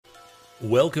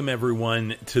Welcome,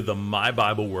 everyone, to the My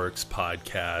Bible Works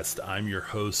podcast. I'm your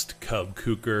host, Cub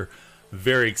Cooker.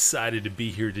 Very excited to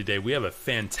be here today. We have a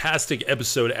fantastic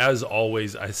episode, as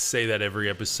always. I say that every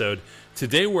episode.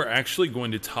 Today, we're actually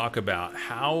going to talk about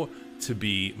how to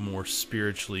be more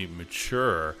spiritually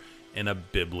mature in a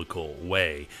biblical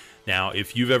way. Now,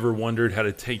 if you've ever wondered how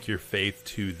to take your faith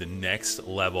to the next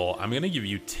level, I'm going to give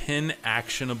you 10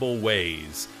 actionable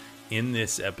ways in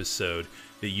this episode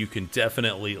that you can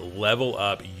definitely level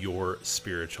up your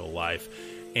spiritual life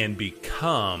and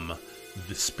become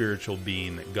the spiritual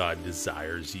being that God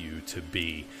desires you to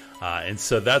be. And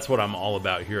so that's what I'm all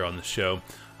about here on the show.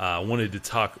 I wanted to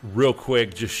talk real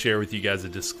quick, just share with you guys a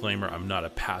disclaimer. I'm not a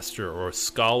pastor or a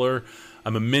scholar.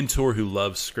 I'm a mentor who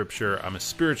loves Scripture. I'm a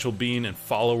spiritual being and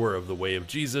follower of the way of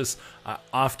Jesus. I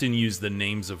often use the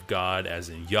names of God, as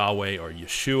in Yahweh or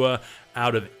Yeshua,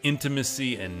 out of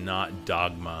intimacy and not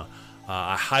dogma.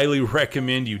 I highly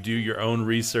recommend you do your own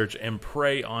research and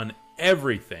pray on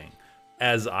everything,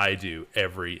 as I do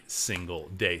every single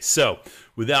day. So,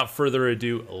 without further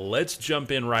ado, let's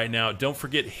jump in right now. Don't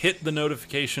forget, hit the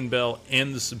notification bell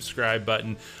and the subscribe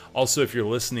button. Also, if you're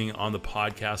listening on the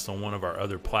podcast on one of our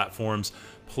other platforms,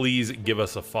 please give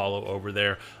us a follow over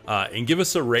there and give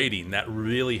us a rating. That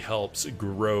really helps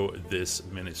grow this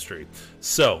ministry.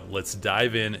 So, let's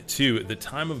dive into the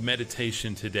time of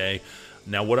meditation today.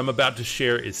 Now, what I'm about to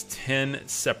share is 10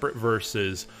 separate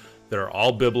verses that are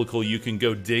all biblical. You can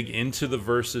go dig into the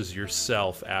verses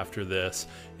yourself after this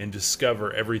and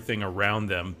discover everything around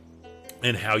them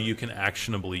and how you can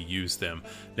actionably use them.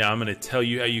 Now, I'm going to tell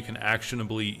you how you can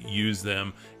actionably use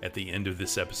them at the end of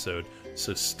this episode.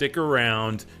 So stick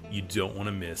around. You don't want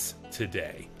to miss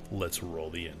today. Let's roll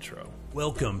the intro.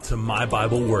 Welcome to My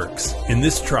Bible Works. In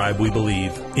this tribe, we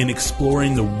believe in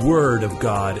exploring the Word of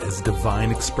God as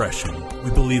divine expression.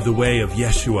 We believe the way of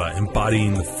Yeshua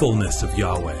embodying the fullness of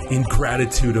Yahweh. In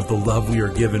gratitude of the love we are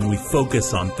given, we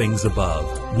focus on things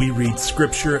above. We read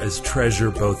Scripture as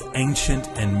treasure, both ancient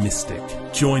and mystic.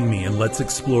 Join me and let's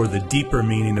explore the deeper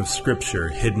meaning of Scripture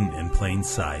hidden in plain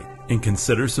sight. And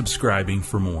consider subscribing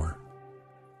for more.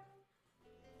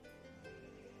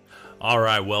 All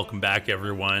right, welcome back,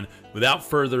 everyone. Without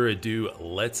further ado,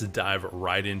 let's dive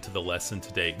right into the lesson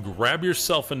today. Grab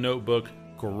yourself a notebook,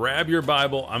 grab your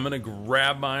Bible. I'm going to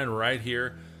grab mine right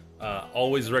here.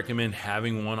 Always recommend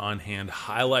having one on hand.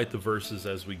 Highlight the verses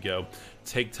as we go.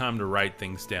 Take time to write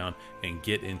things down and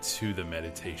get into the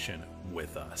meditation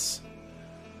with us.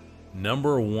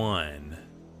 Number 1,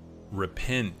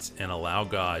 repent and allow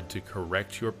God to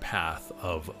correct your path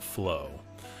of flow.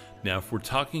 Now, if we're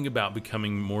talking about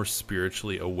becoming more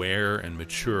spiritually aware and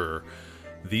mature,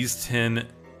 these 10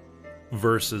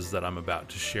 verses that I'm about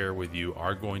to share with you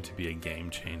are going to be a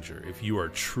game changer if you are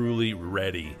truly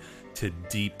ready to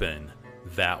deepen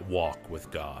that walk with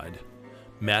God.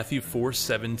 Matthew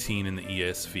 4:17 in the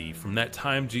ESV, from that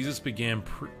time Jesus began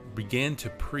to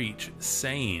preach,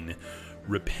 saying,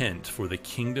 "Repent, for the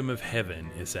kingdom of heaven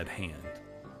is at hand."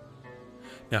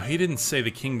 Now, he didn't say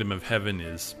the kingdom of heaven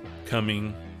is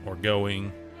coming or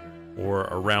going or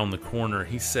around the corner.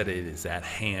 He said it is at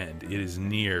hand, it is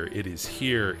near, it is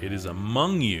here, it is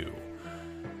among you.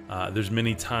 There's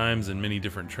many times and many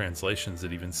different translations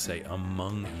that even say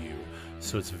among you.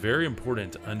 So it's very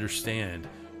important to understand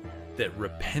that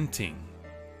repenting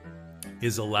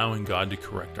is allowing God to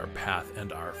correct our path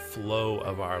and our flow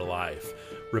of our life.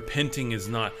 Repenting is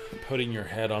not putting your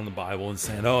head on the Bible and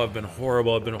saying, "Oh, I've been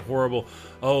horrible.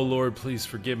 Oh, Lord, please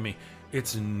forgive me."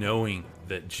 It's knowing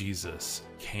that Jesus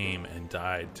came and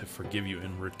died to forgive you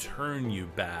and return you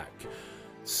back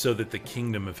so that the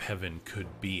kingdom of heaven could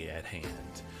be at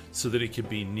hand, so that it could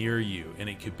be near you and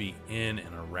it could be in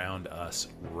and around us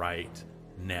right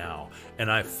now.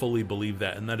 And I fully believe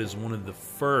that. And that is one of the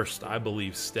first, I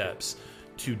believe, steps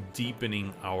to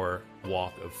deepening our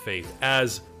walk of faith.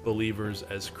 As believers,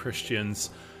 as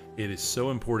Christians, it is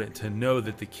so important to know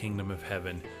that the kingdom of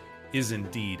heaven is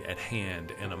indeed at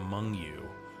hand and among you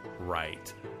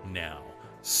right now.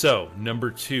 So, number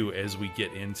 2, as we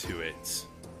get into it,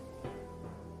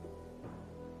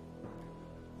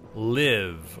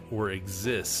 live or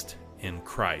exist in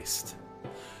Christ.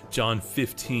 John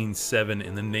 15:7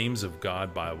 in the Names of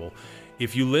God Bible.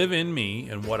 If you live in me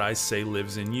and what I say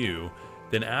lives in you,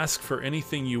 then ask for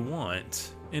anything you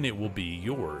want and it will be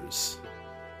yours.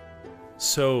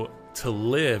 So, to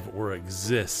live or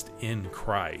exist in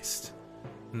Christ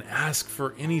and ask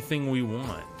for anything we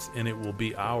want and it will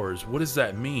be ours. What does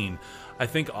that mean? I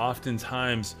think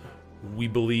oftentimes we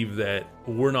believe that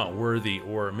we're not worthy,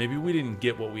 or maybe we didn't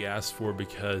get what we asked for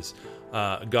because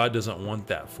God doesn't want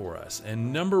that for us.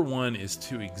 And number one is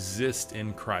to exist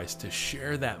in Christ, to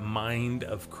share that mind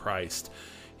of Christ.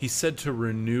 He said to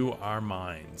renew our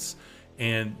minds.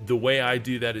 And the way I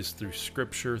do that is through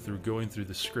Scripture, through going through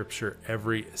the Scripture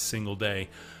every single day.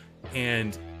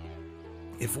 And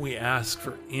if we ask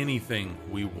for anything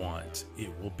we want, it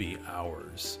will be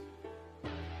ours.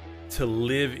 To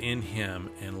live in Him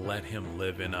and let Him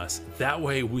live in us. That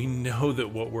way we know that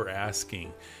what we're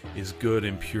asking is good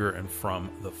and pure and from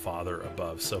the Father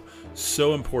above.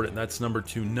 So important. That's number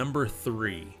two. Number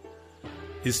three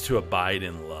is to abide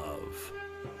in love.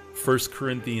 1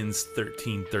 Corinthians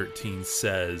 13:13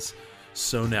 says,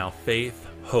 "So now faith,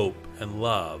 hope, and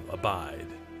love abide.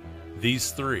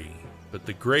 These three, but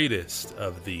the greatest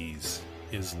of these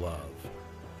is love."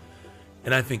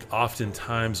 And I think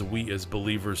oftentimes we as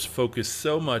believers focus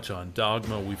so much on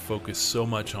dogma, we focus so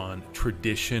much on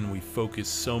tradition, we focus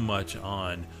so much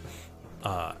on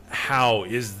how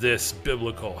is this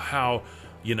biblical, how,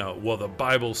 well, the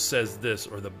Bible says this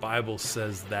or the Bible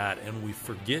says that, and we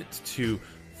forget to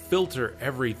filter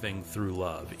everything through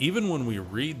love. Even when we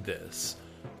read this,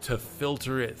 to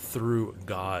filter it through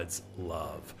God's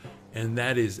love. And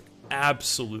that is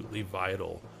absolutely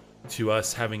vital to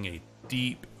us having a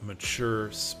deep, mature,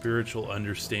 spiritual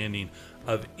understanding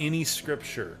of any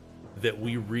scripture that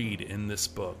we read in this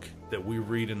book, that we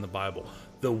read in the Bible.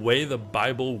 The way the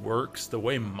Bible works, the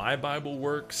way my Bible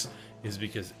works, is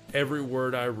because every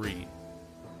word I read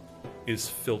is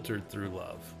filtered through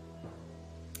love.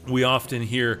 We often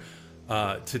hear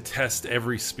to test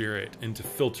every spirit and to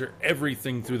filter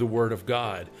everything through the Word of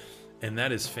God, and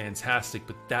that is fantastic,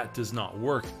 but that does not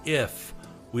work if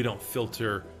we don't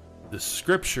filter the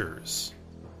scriptures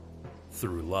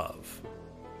through love.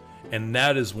 And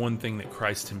that is one thing that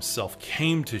Christ himself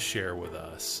came to share with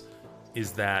us,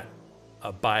 is that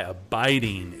by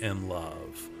abiding in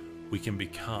love, we can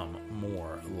become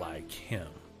more like him.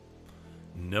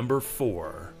 Number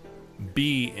 4,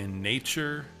 be in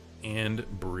nature and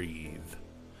breathe.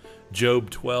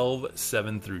 Job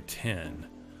 12:7-10.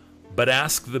 But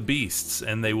ask the beasts,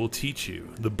 and they will teach you,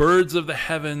 the birds of the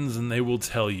heavens, and they will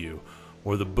tell you,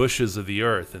 or the bushes of the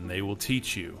earth, and they will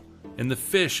teach you, and the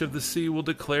fish of the sea will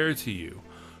declare to you.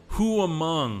 Who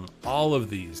among all of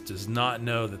these does not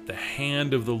know that the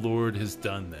hand of the Lord has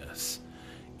done this?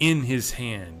 In his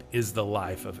hand is the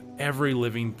life of every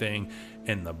living thing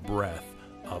and the breath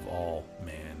of all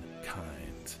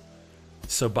mankind.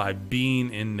 So by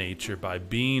being in nature, by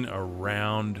being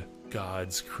around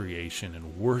God's creation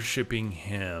and worshiping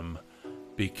him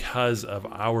because of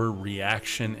our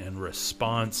reaction and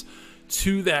response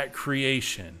to that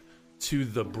creation, to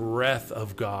the breath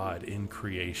of God in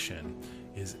creation,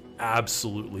 is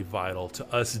absolutely vital to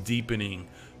us deepening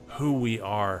who we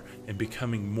are and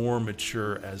becoming more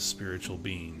mature as spiritual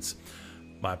beings.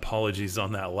 My apologies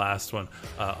on that last one.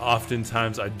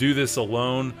 Oftentimes I do this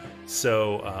alone,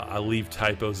 so I leave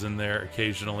typos in there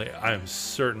occasionally. I am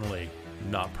certainly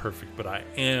not perfect, but I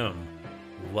am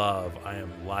love, I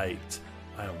am light,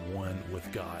 I am one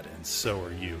with God, and so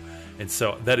are you. And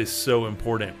so that is so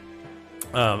important.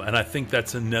 And I think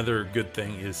that's another good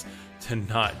thing, is to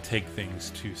not take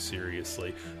things too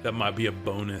seriously. That might be a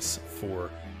bonus for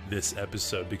this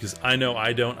episode, because I know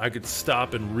I don't. I could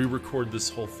stop and re-record this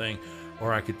whole thing,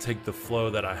 or I could take the flow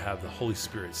that I have, the Holy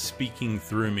Spirit speaking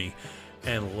through me,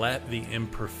 and let the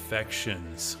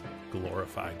imperfections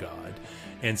glorify God.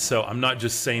 And so I'm not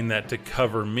just saying that to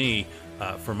cover me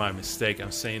for my mistake.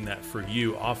 I'm saying that for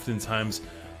you. Oftentimes,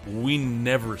 we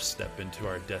never step into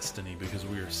our destiny because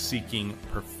we are seeking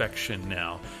perfection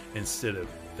now instead of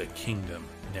the kingdom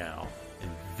now. And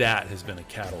that has been a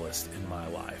catalyst in my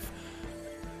life.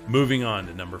 Moving on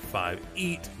to number 5,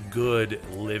 eat good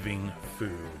living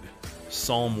food.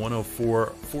 Psalm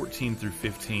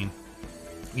 104:14-15.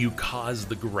 You cause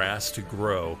the grass to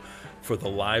grow for the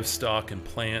livestock and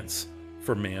plants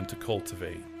for man to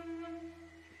cultivate,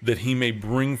 that he may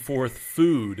bring forth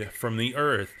food from the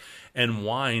earth, and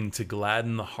wine to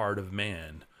gladden the heart of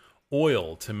man,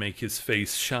 oil to make his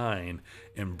face shine,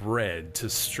 and bread to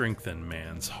strengthen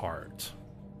man's heart.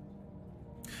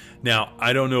 Now,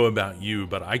 I don't know about you,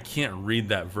 but I can't read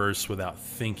that verse without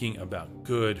thinking about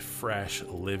good, fresh,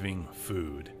 living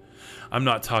food. I'm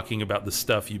not talking about the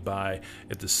stuff you buy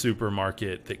at the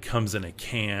supermarket that comes in a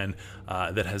can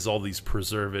that has all these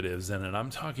preservatives in it. I'm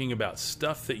talking about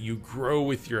stuff that you grow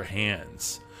with your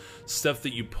hands, stuff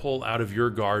that you pull out of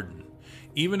your garden.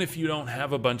 Even if you don't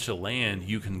have a bunch of land,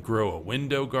 you can grow a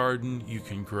window garden, you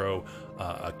can grow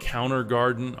a counter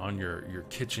garden on your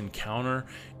kitchen counter.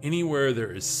 Anywhere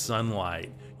there is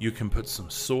sunlight, you can put some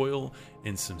soil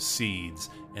and some seeds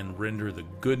and render the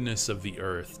goodness of the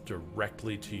earth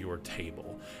directly to your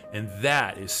table. And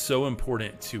that is so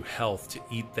important to health, to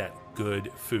eat that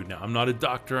good food. Now, I'm not a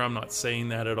doctor, I'm not saying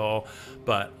that at all,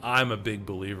 but I'm a big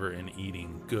believer in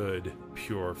eating good,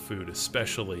 pure food,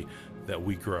 especially that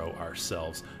we grow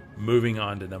ourselves. Moving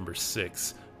on to number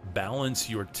 6, balance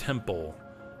your temple,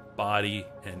 body,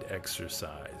 and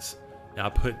exercise. Now, I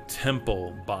put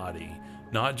temple, body,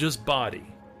 not just body.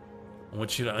 I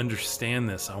want you to understand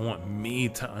this. I want me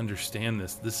to understand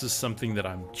this. This is something that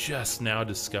I'm just now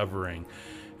discovering,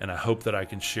 and I hope that I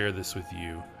can share this with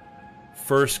you.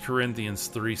 1 Corinthians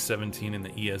 3:17 in the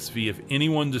ESV, if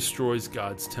anyone destroys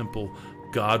God's temple,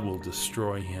 God will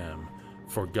destroy him.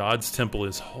 For God's temple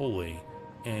is holy,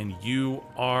 and you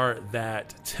are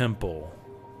that temple.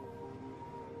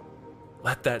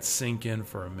 Let that sink in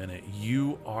for a minute.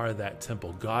 You are that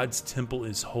temple. God's temple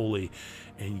is holy,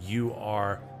 and you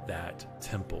are that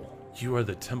temple. You are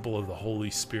the temple of the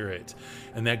Holy Spirit.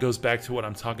 And that goes back to what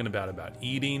I'm talking about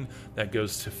eating. That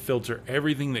goes to filter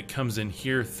everything that comes in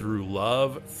here through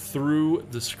love, through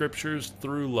the scriptures,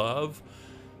 through love.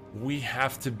 We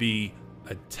have to be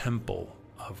a temple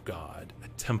of God, a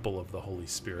temple of the Holy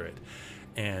Spirit.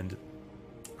 And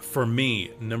for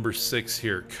me, number 6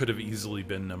 here could have easily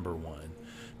been number 1,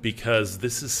 because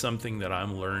this is something that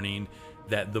I'm learning,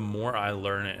 that the more I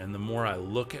learn it and the more I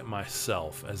look at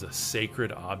myself as a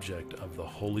sacred object of the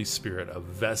Holy Spirit, a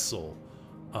vessel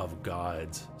of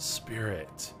God's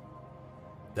Spirit,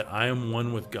 that I am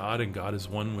one with God and God is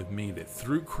one with me, that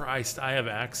through Christ I have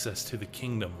access to the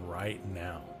kingdom right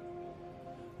now.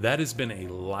 That has been a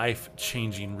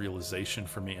life-changing realization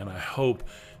for me, and I hope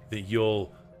that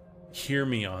you'll hear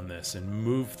me on this and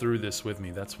move through this with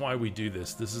me. That's why we do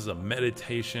this. This is a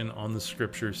meditation on the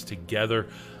scriptures together.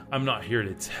 I'm not here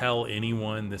to tell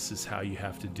anyone this is how you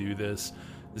have to do this.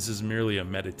 This is merely a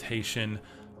meditation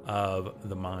of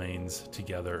the minds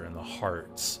together and the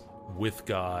hearts with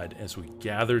God as we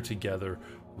gather together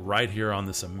right here on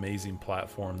this amazing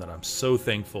platform that I'm so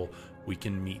thankful we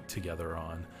can meet together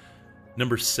on.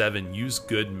 Number 7, use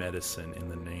good medicine in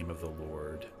the name of the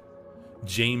Lord.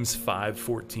 James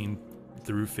 5:14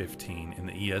 through 15 in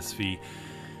the ESV.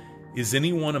 Is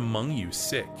anyone among you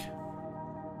sick?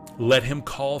 Let him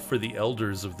call for the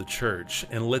elders of the church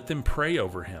and let them pray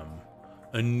over him,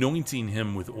 anointing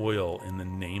him with oil in the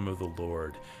name of the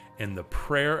Lord. And the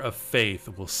prayer of faith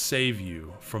will save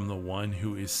you from the one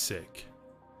who is sick.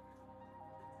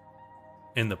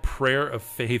 And the prayer of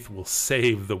faith will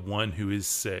save the one who is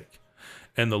sick,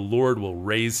 and the Lord will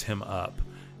raise him up.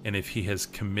 And if he has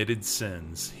committed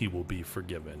sins, he will be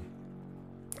forgiven.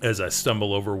 As I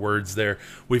stumble over words there,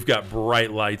 we've got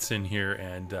bright lights in here,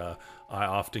 and I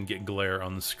often get glare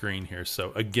on the screen here.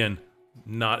 So again,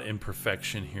 not in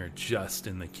perfection here, just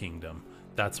in the kingdom.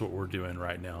 That's what we're doing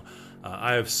right now.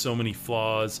 I have so many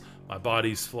flaws. My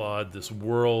body's flawed. This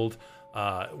world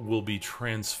will be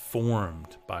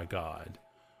transformed by God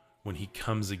when he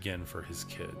comes again for his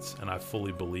kids. And I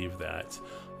fully believe that.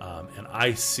 And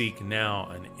I seek now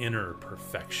an inner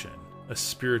perfection, a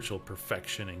spiritual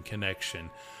perfection and connection,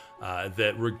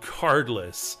 that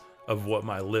regardless of what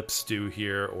my lips do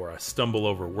here, or I stumble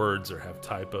over words or have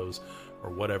typos or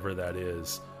whatever that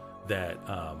is, that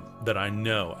I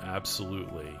know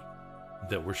absolutely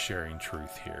that we're sharing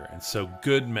truth here. And so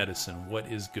good medicine, what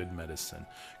is good medicine?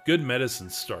 Good medicine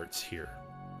starts here.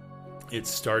 It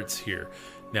starts here.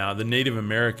 Now, the Native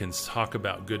Americans talk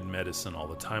about good medicine all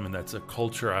the time, and that's a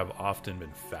culture I've often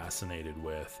been fascinated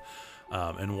with.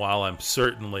 And while I'm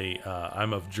certainly,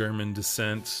 I'm of German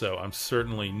descent, so I'm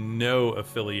certainly no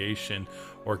affiliation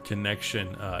or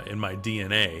connection in my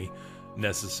DNA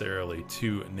necessarily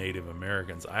to Native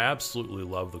Americans, I absolutely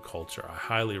love the culture. I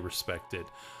highly respect it,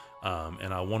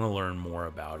 and I want to learn more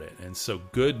about it. And so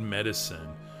good medicine,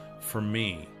 for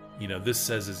me, you know, this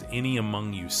says, is any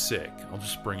among you sick? I'll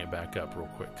just bring it back up real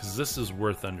quick, because this is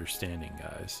worth understanding,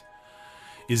 guys.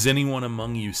 Is anyone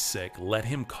among you sick? Let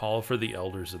him call for the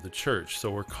elders of the church. So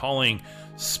we're calling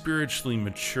spiritually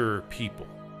mature people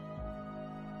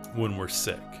when we're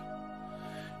sick,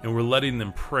 and we're letting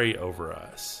them pray over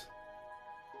us,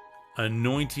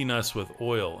 anointing us with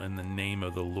oil in the name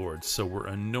of the Lord. So we're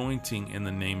anointing in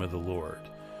the name of the Lord.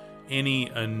 Any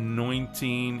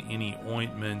anointing, any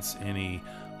ointments, any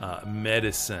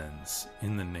medicines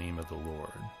in the name of the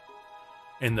Lord.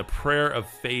 And the prayer of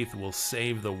faith will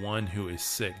save the one who is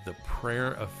sick. The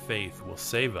prayer of faith will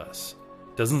save us.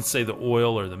 It doesn't say the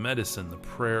oil or the medicine, the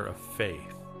prayer of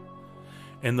faith.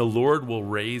 And the Lord will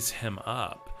raise him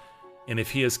up. And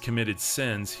if he has committed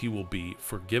sins, he will be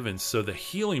forgiven. So the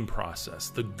healing process,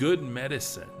 the good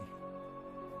medicine,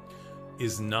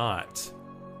 is not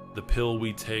the pill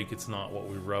we take. It's not what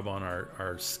we rub on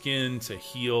our skin to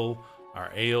heal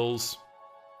our ails.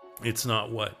 It's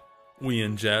not what we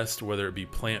ingest, whether it be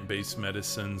plant-based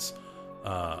medicines.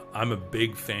 I'm a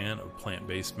big fan of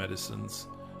plant-based medicines.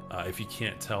 If you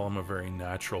can't tell, I'm a very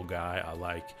natural guy. I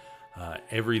like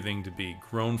everything to be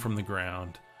grown from the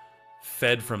ground,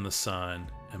 fed from the sun,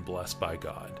 and blessed by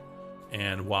God.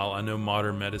 And while I know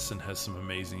modern medicine has some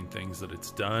amazing things that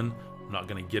it's done, I'm not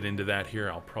going to get into that here.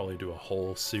 I'll probably do a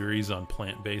whole series on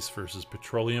plant-based versus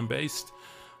petroleum-based.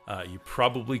 You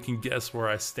probably can guess where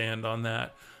I stand on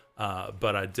that.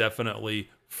 But I definitely,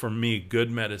 for me,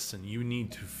 good medicine, you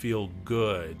need to feel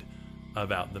good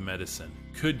about the medicine.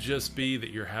 Could just be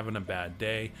that you're having a bad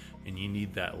day and you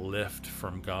need that lift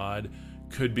from God.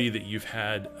 Could be that you've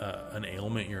had an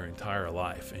ailment your entire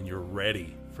life and you're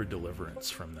ready for deliverance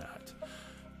from that.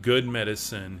 Good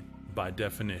medicine, by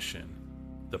definition,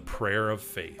 the prayer of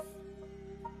faith,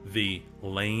 the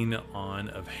laying on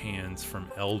of hands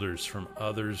from elders, from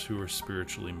others who are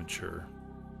spiritually mature,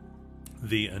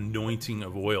 the anointing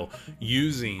of oil,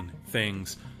 using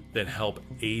things that help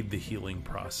aid the healing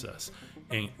process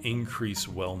and increase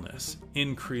wellness,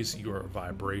 increase your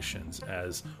vibrations,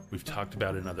 as we've talked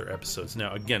about in other episodes.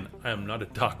 Now, again, I am not a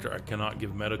doctor. I cannot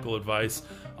give medical advice.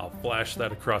 I'll flash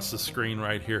that across the screen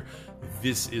right here.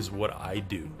 This is what I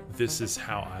do. This is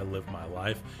how I live my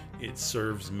life. It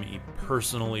serves me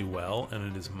personally well,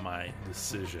 and it is my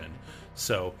decision.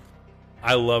 So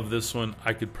I love this one.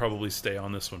 I could probably stay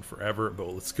on this one forever, but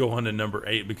let's go on to number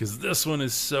 8, because this one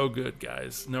is so good,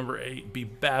 guys. Number 8, be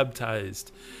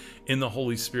baptized in the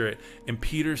Holy Spirit. And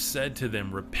Peter said to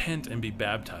them, repent and be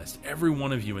baptized, every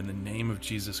one of you, in the name of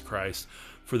Jesus Christ,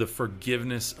 for the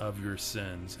forgiveness of your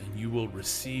sins, and you will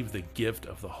receive the gift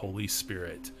of the Holy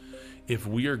Spirit. If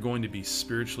we are going to be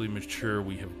spiritually mature,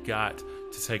 we have got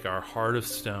to take our heart of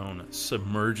stone,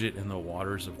 submerge it in the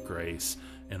waters of grace,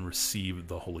 and receive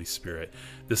the Holy Spirit.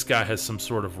 This guy has some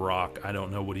sort of rock. I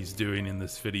don't know what he's doing in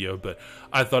this video, but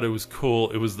I thought it was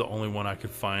cool. It was the only one I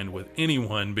could find with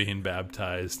anyone being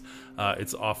baptized.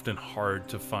 It's often hard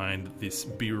to find this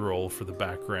B-roll for the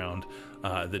background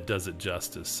that does it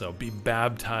justice. So be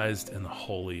baptized in the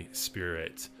Holy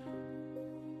Spirit.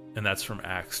 And that's from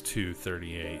Acts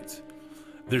 2:38.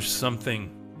 There's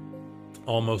something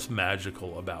almost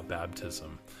magical about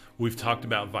baptism. We've talked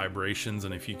about vibrations,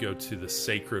 and if you go to the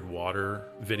Sacred Water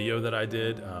video that I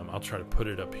did, I'll try to put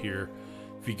it up here.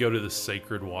 If you go to the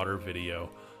Sacred Water video,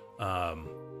 I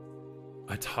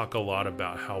talk a lot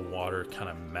about how water kind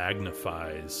of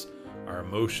magnifies our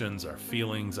emotions, our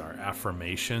feelings, our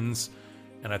affirmations.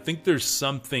 And I think there's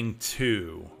something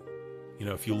to,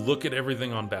 if you look at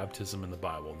everything on baptism in the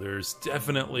Bible, there's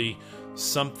definitely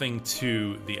something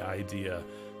to the idea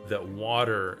that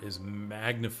water is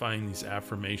magnifying these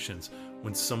affirmations.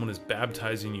 When someone is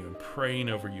baptizing you and praying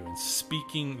over you and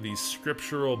speaking these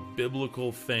scriptural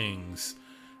biblical things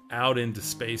out into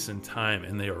space and time,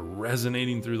 and they are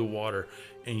resonating through the water,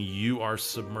 and you are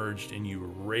submerged and you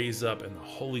raise up, and the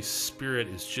Holy Spirit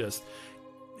is just,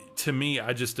 to me,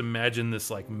 I just imagine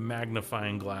this like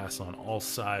magnifying glass on all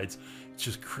sides. It's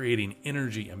just creating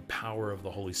energy and power of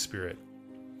the Holy Spirit.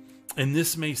 And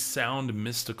this may sound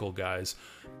mystical, guys,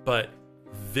 but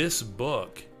this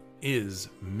book is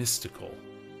mystical.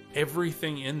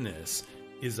 Everything in this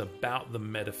is about the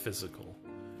metaphysical,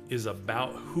 is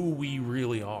about who we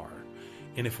really are.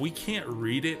 And if we can't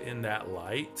read it in that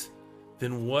light,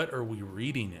 then what are we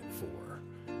reading it for?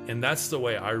 And that's the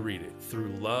way I read it, through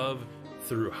love,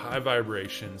 through high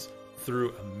vibrations,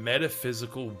 through a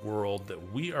metaphysical world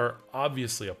that we are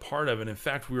obviously a part of. And in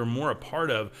fact, we are more a part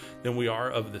of than we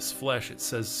are of this flesh. It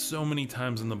says so many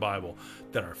times in the Bible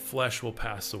that our flesh will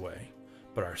pass away,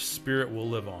 but our spirit will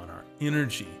live on. Our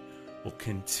energy will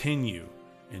continue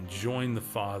and join the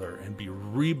Father and be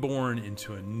reborn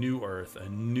into a new earth, a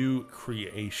new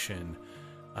creation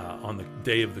on the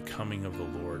day of the coming of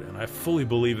the Lord. And I fully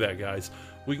believe that, guys.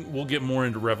 We'll get more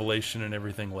into Revelation and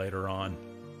everything later on.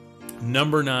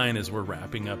 Number 9, as we're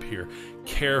wrapping up here,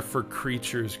 care for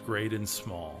creatures great and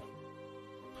small.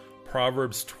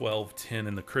 Proverbs 12:10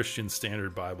 in the Christian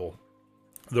Standard Bible.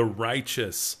 The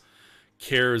righteous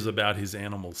cares about his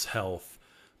animal's health,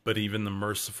 but even the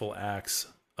merciful acts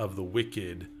of the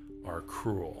wicked are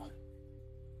cruel.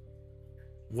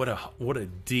 What a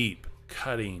deep,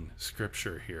 cutting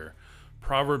scripture here.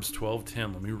 Proverbs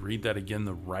 12:10, let me read that again.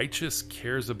 The righteous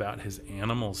cares about his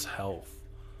animal's health,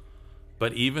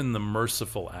 but even the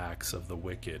merciful acts of the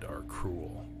wicked are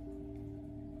cruel.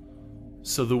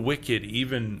 So the wicked,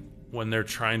 even when they're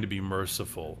trying to be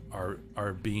merciful,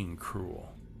 are being cruel.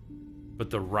 But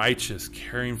the righteous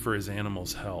caring for his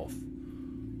animal's health.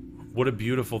 What a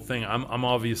beautiful thing. I'm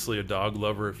obviously a dog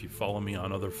lover. If you follow me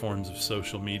on other forms of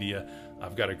social media,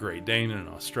 I've got a Great Dane and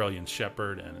an Australian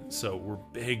Shepherd, and so we're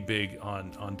big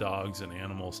on dogs and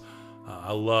animals.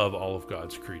 I love all of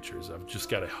God's creatures. I've just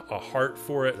got a heart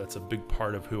for it. That's a big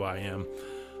part of who I am.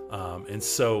 And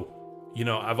so,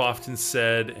 I've often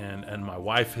said, and my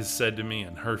wife has said to me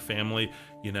and her family,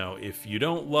 if you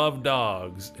don't love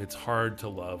dogs, it's hard to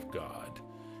love God.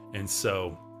 And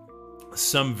so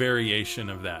some variation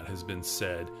of that has been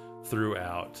said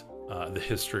throughout the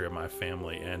history of my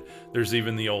family. And there's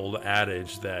even the old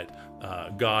adage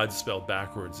that God spelled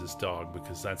backwards is dog,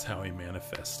 because that's how he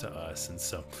manifests to us. And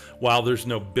so while there's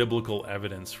no biblical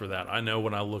evidence for that, I know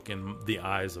when I look in the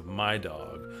eyes of my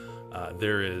dog,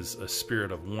 there is a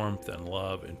spirit of warmth and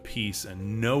love and peace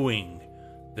and knowing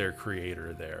their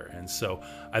creator there. And so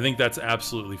I think that's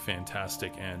absolutely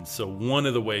fantastic. And so one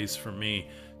of the ways for me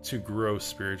to grow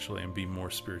spiritually and be more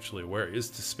spiritually aware is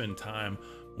to spend time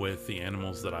with the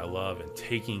animals that I love and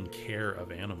taking care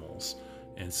of animals.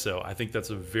 And so I think that's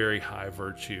a very high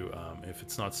virtue. If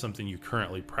it's not something you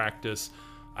currently practice,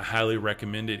 I highly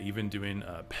recommend it. Even doing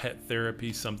pet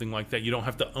therapy, something like that. You don't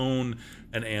have to own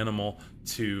an animal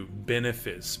to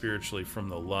benefit spiritually from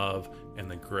the love and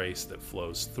the grace that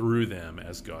flows through them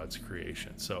as God's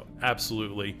creation. So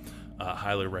absolutely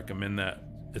highly recommend that.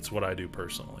 It's what I do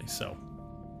personally. So,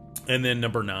 and then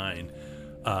number 9,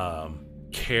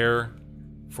 care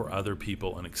for other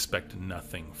people and expect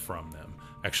nothing from them.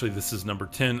 Actually, this is number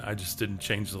 10. I just didn't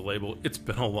change the label. It's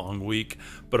been a long week,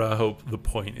 but I hope the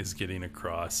point is getting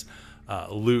across.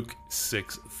 Luke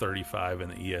 6:35 in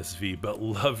the ESV, but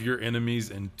love your enemies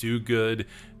and do good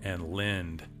and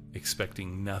lend,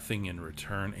 expecting nothing in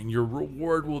return, and your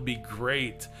reward will be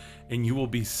great, and you will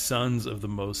be sons of the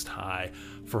Most High,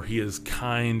 for he is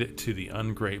kind to the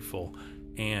ungrateful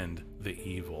and the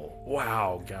evil.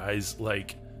 Wow, guys,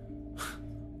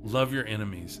 love your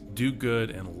enemies, do good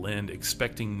and lend,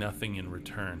 expecting nothing in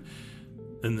return.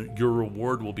 And your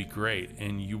reward will be great,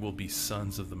 and you will be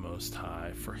sons of the Most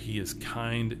High, for he is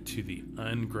kind to the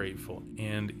ungrateful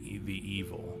and the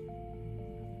evil.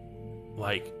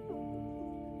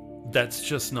 That's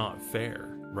just not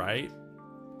fair, right?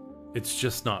 It's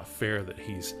just not fair that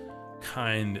he's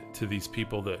kind to these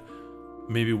people that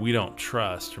maybe we don't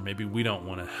trust, or maybe we don't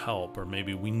want to help, or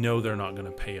maybe we know they're not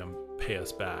going to pay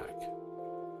us back.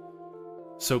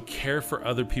 So care for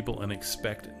other people and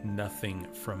expect nothing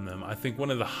from them. I think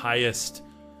one of the highest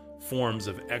forms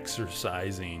of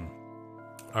exercising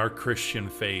our Christian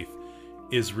faith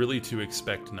is really to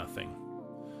expect nothing.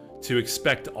 To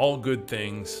expect all good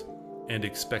things and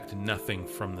expect nothing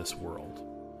from this world.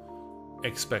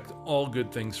 Expect all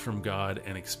good things from God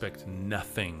and expect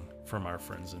nothing from our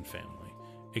friends and family.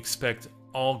 Expect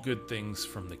all good things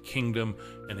from the kingdom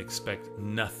and expect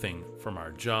nothing from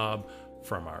our job,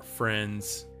 from our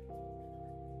friends,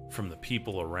 from the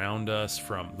people around us,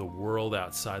 from the world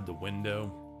outside the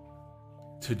window.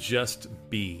 To just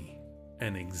be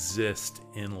and exist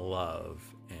in love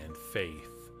and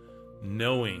faith,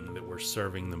 knowing that we're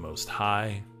serving the Most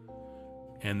High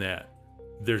and that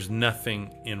there's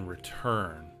nothing in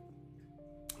return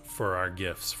for our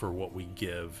gifts, for what we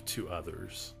give to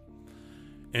others.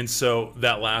 And so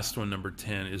that last one, number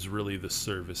 10, is really the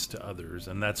service to others.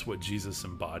 And that's what Jesus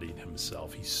embodied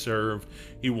himself. He served,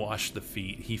 he washed the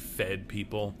feet, he fed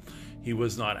people. He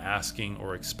was not asking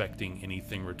or expecting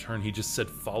anything in return. He just said,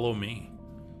 follow me,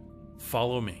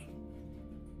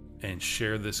 and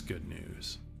share this good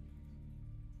news.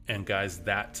 And guys,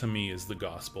 that to me is the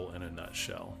gospel in a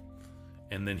nutshell.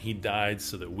 And then he died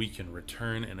so that we can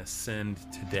return and ascend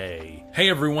today. Hey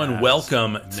everyone,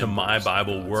 welcome to My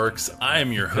Bible Works. I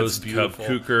am your host, Cub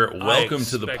Cooker. Welcome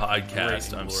to the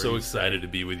podcast. I'm so excited to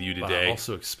be with you today. I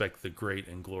also expect the great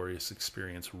and glorious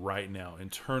experience right now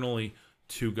internally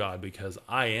to God, because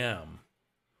I am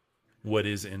what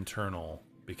is internal,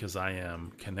 because I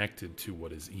am connected to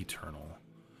what is eternal.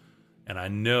 And I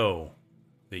know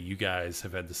that you guys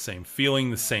have had the same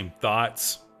feeling, the same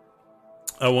thoughts.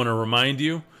 I want to remind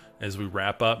you, as we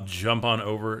wrap up, jump on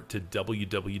over to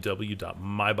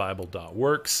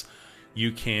www.mybible.works.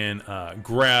 You can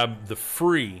grab the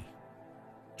free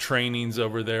trainings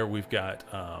over there. We've got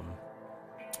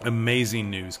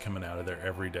amazing news coming out of there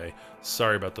every day.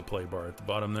 Sorry about the play bar at the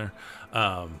bottom there.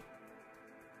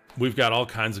 We've got all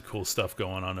kinds of cool stuff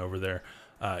going on over there.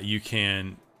 You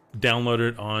can download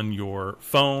it on your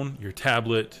phone, your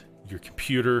tablet, your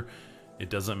computer.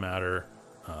 It doesn't matter.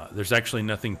 There's actually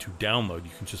nothing to download.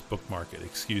 You can just bookmark it.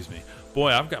 Excuse me.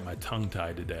 Boy, I've got my tongue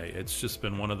tied today. It's just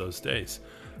been one of those days.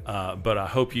 But I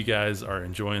hope you guys are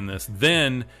enjoying this.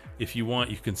 Then, if you want,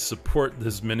 you can support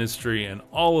this ministry and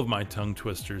all of my tongue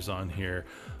twisters on here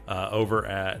over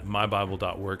at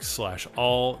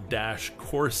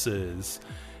mybible.works/all-courses.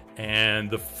 And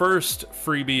the first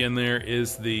freebie in there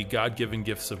is the God-Given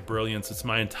Gifts of Brilliance. It's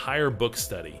my entire book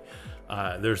study.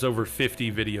 There's over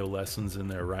 50 video lessons in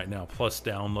there right now, plus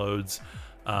downloads.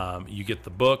 You get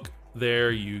the book there.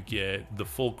 You get the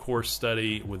full course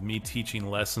study with me teaching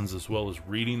lessons as well as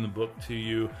reading the book to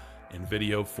you in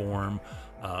video form.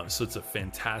 So it's a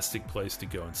fantastic place to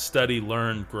go and study,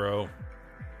 learn, grow.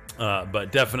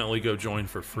 But definitely go join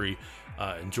for free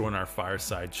and join our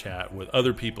fireside chat with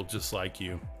other people just like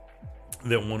you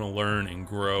that want to learn and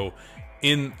grow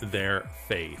in their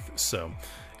faith. So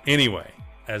anyway,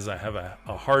 as I have a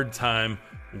hard time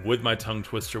with my tongue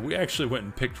twister, we actually went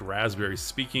and picked raspberries.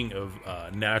 Speaking of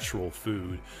natural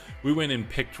food, we went and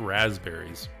picked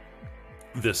raspberries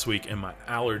this week and my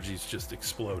allergies just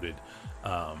exploded.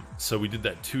 So we did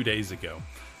that 2 days ago,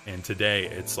 and today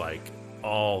it's like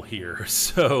all here.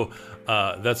 So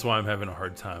that's why I'm having a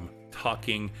hard time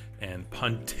talking and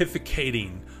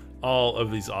pontificating all of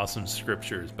these awesome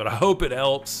scriptures, but I hope it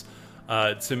helps.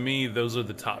 To me, those are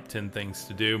the top 10 things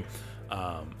to do.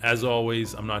 As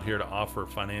always, I'm not here to offer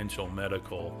financial,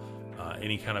 medical,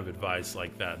 any kind of advice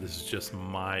like that. This is just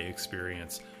my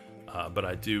experience. But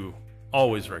I do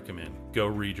always recommend go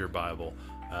read your Bible.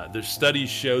 There's studies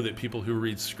show that people who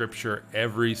read scripture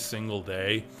every single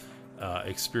day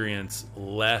experience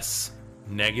less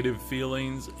negative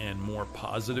feelings and more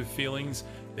positive feelings.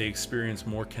 They experience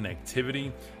more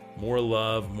connectivity, more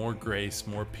love, more grace,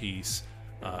 more peace.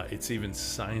 It's even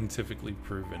scientifically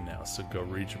proven now. So go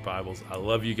read your Bibles. I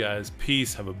love you guys.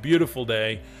 Peace. Have a beautiful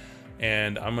day.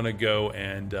 And I'm going to go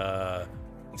and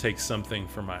take something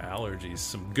for my allergies.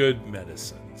 Some good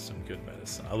medicine.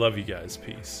 I love you guys.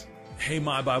 Peace. Hey,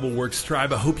 My Bible Works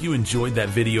tribe. I hope you enjoyed that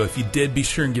video. If you did, be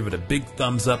sure and give it a big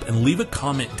thumbs up and leave a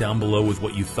comment down below with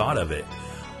what you thought of it.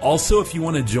 Also, if you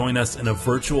want to join us in a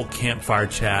virtual campfire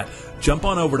chat, jump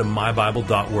on over to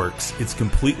mybible.works. It's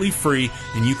completely free,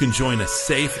 and you can join a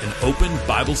safe and open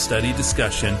Bible study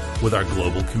discussion with our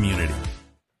global community.